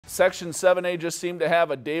Section 7A just seemed to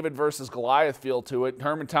have a David versus Goliath feel to it.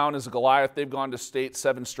 Hermantown is a Goliath. They've gone to state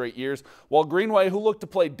 7 straight years, while Greenway, who looked to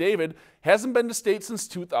play David, hasn't been to state since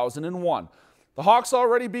 2001. The Hawks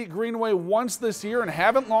already beat Greenway once this year and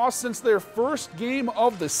haven't lost since their first game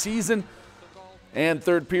of the season. And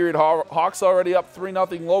third period, Hawks already up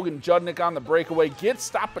 3-0. Logan Judnick on the breakaway gets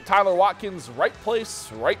stopped, but Tyler Watkins, right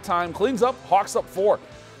place, right time, cleans up. Hawks up 4.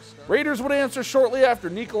 Raiders would answer shortly after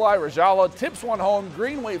Nikolai Rajala tips one home.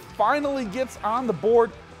 Greenway finally gets on the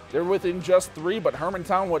board. They're within just 3, but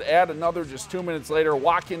Hermantown would add another just 2 minutes later.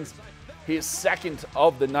 Watkins, his second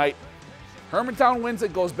of the night. Hermantown wins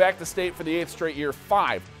it, goes back to state for the 8th straight year,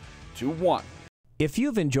 5-1. If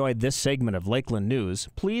you've enjoyed this segment of Lakeland News,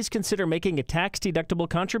 please consider making a tax-deductible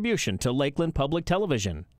contribution to Lakeland Public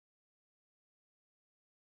Television.